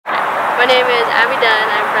My name is Abby Dunn.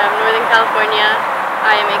 I'm from Northern California.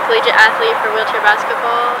 I am a collegiate athlete for wheelchair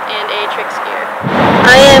basketball and a trick skier.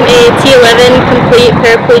 I am a T11 complete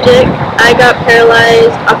paraplegic. I got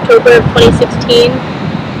paralyzed October of 2016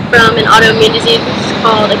 from an autoimmune disease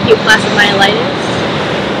called acute flaccid myelitis.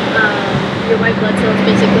 Your white blood cells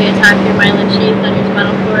basically attack your myelin sheath on your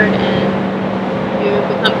spinal cord and you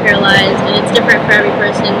become paralyzed, and it's different for every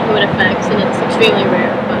person who it affects, and it's extremely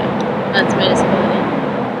rare, but that's my disability.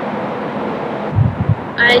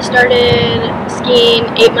 I started skiing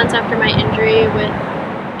 8 months after my injury with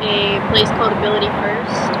a place called Ability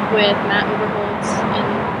First with Matt Overholtz and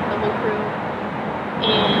the whole crew.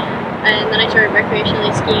 And then I started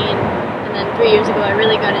recreationally skiing, and then 3 years ago I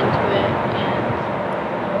really got into it,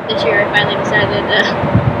 and this year I finally decided to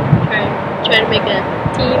try to make a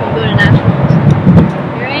team and go to nationals.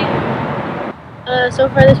 Here I am. So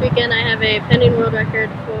far this weekend I have a pending world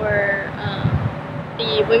record for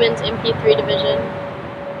the women's MP3 division.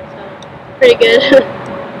 Pretty good.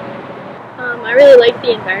 I really like the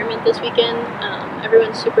environment this weekend.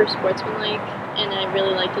 Everyone's super sportsmanlike, and I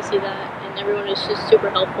really like to see that. And everyone is just super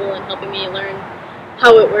helpful in helping me learn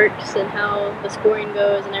how it works and how the scoring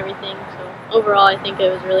goes and everything. So overall, I think it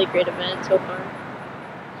was a really great event so far.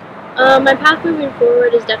 My path moving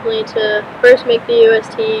forward is definitely to first make the U.S.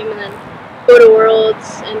 team and then go to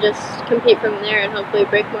Worlds and just compete from there and hopefully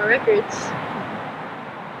break more records.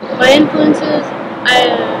 My influences,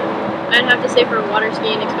 I'd have to say for water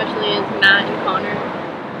skiing especially is Matt and Connor.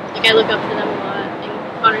 Like, I look up to them a lot, and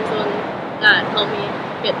Connor's the one that helped me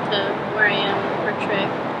get to where I am for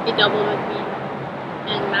trick. He doubled with me,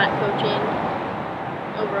 and Matt coaching.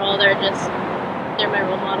 Overall, they're my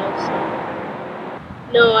role models. So.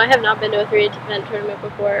 No, I have not been to a 3-event tournament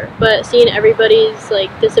before, but seeing everybody's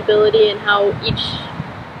like disability and how each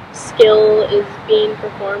skill is being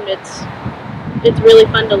performed, it's really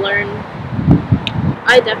fun to learn.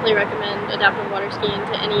 I definitely recommend adaptive water skiing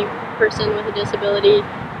to any person with a disability,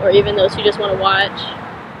 or even those who just want to watch.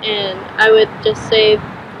 And I would just say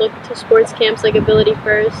look to sports camps like Ability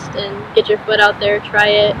First and get your foot out there, try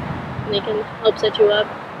it, and they can help set you up,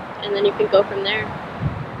 and then you can go from there.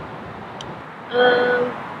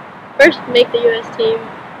 First make the U.S. team,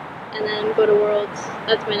 and then go to Worlds.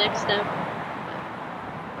 That's my next step.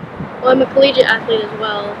 Well, I'm a collegiate athlete as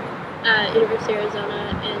well at University of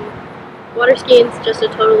Arizona, and water skiing is just a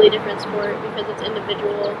totally different sport because it's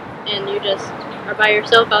individual and you just are by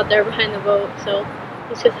yourself out there behind the boat, so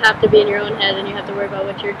you just have to be in your own head and you have to worry about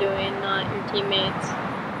what you're doing, not your teammates.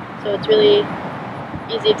 So it's really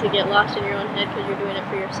easy to get lost in your own head because you're doing it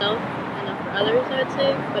for yourself and not for others, I would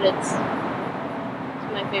say, but it's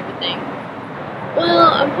my favorite thing. Well,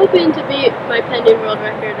 I'm hoping to beat my pending world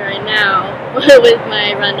record right now with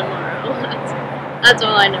my run tomorrow. That's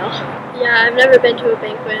all I know. Yeah, I've never been to a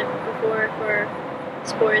banquet before for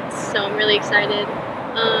sports, so I'm really excited.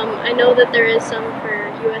 I know that there is some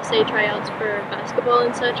for USA tryouts for basketball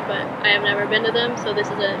and such, but I have never been to them, so this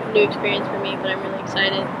is a new experience for me, but I'm really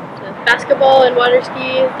excited. Basketball and water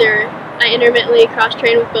ski, I intermittently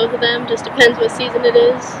cross-train with both of them, just depends what season it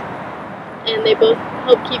is, and they both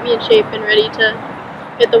help keep me in shape and ready to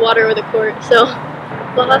hit the water or the court. So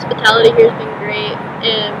the hospitality here has been great,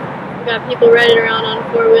 and we got people riding around on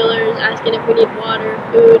four-wheelers asking if we need water,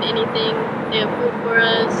 food, anything. They have food for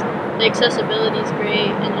us. The accessibility is great,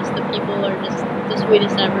 and just the people are just the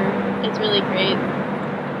sweetest ever. It's really great.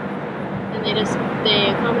 And they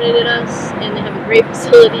accommodated us, and they have a great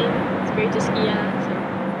facility. It's great to ski at, so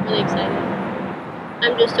I'm really excited.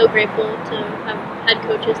 I'm just so grateful to have had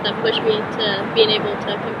coaches that pushed me to being able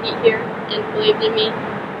to compete here and believed in me.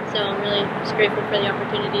 So I'm really just grateful for the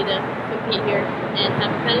opportunity to compete here and have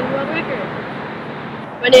a pending world record.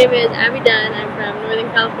 My name is Abby Dunn. I'm from Northern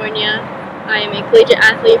California. I am a collegiate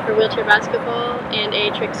athlete for wheelchair basketball and a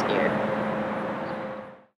trick skier.